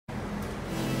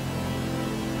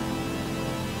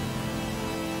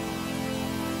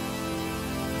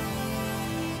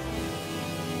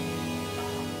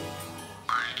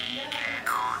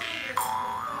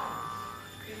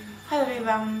Hello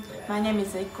everyone, my name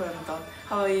is IKUKO Iwamoto.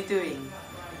 How are you doing?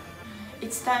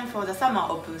 It's time for the summer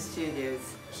open studios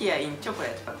here in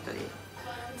Chocolate Factory.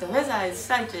 The weather is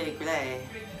slightly grey,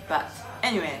 but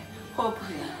anyway,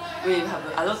 hopefully we'll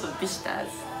have a lot of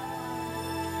visitors.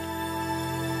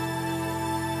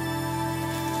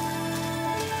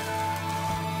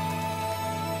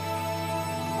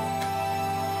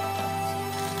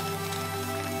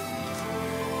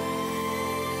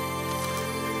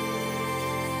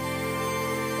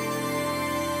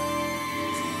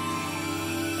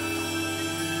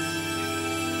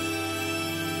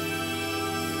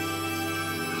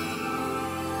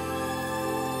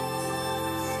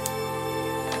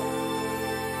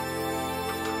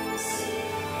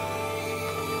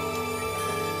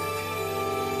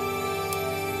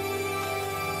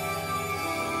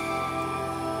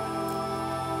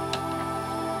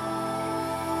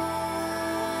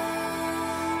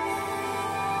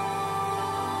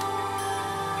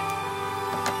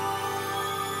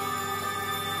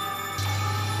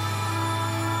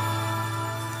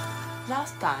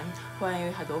 Last time, when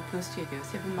we had open studio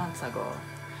 7 months ago,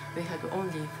 we had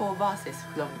only 4 vases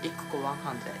from IKUKO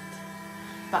 100.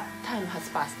 But time has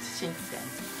passed since then,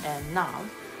 and now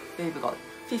we've got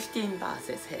 15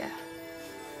 vases here.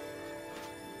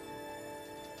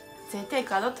 They take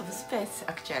a lot of space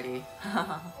actually.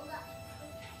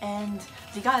 And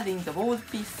regarding the wall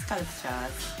piece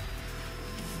sculptures,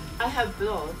 I have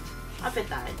brought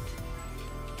Appetite,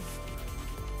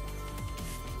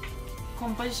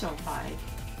 Composition 5,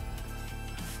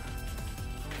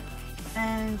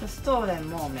 and the Stolen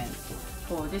Moment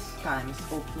for this time's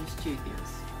open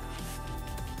studios.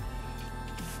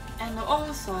 And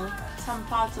also some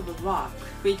parts of the work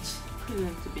which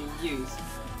couldn't be used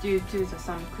due to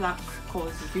some crack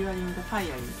caused during the firing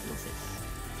process.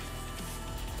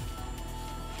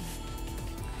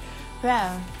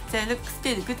 Well, they look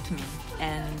still good to me,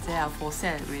 and they are for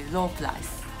sale with low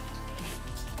price.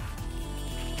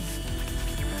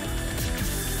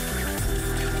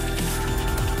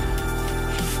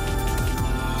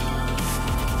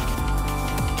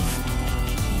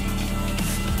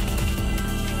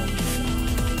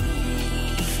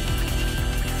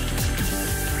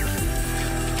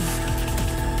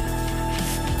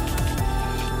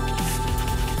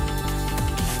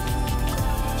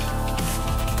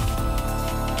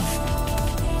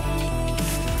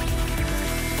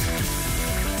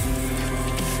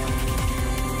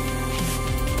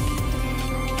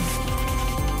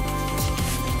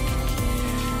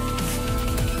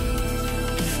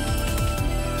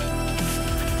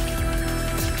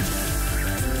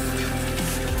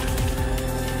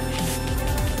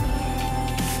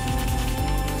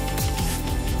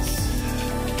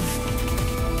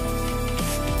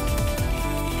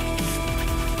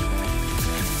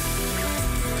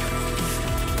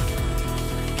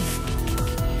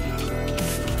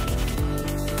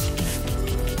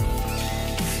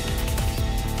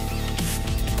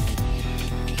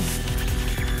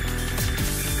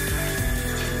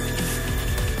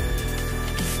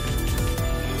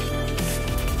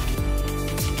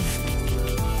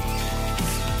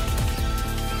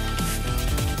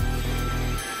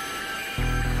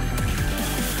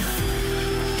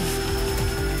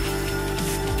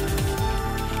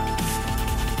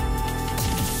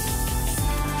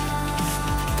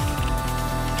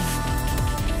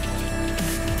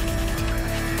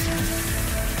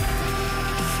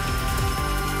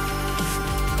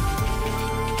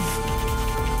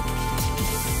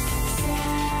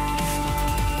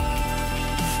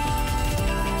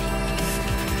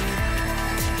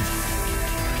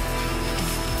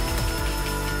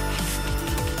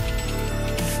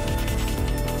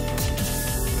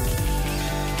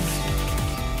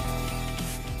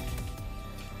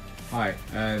 Hi,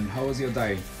 and how was your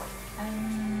day?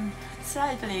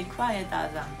 Slightly quieter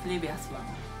than previous one,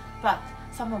 but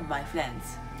some of my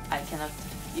friends I cannot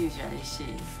usually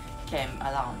see came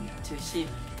around to see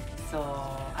me, so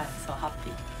I'm so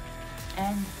happy.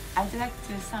 And I'd like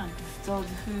to thank those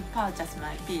who purchased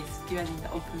my piece during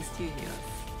the open studios.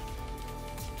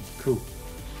 Cool.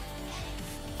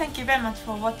 Thank you very much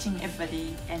for watching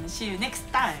everybody, and see you next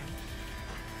time!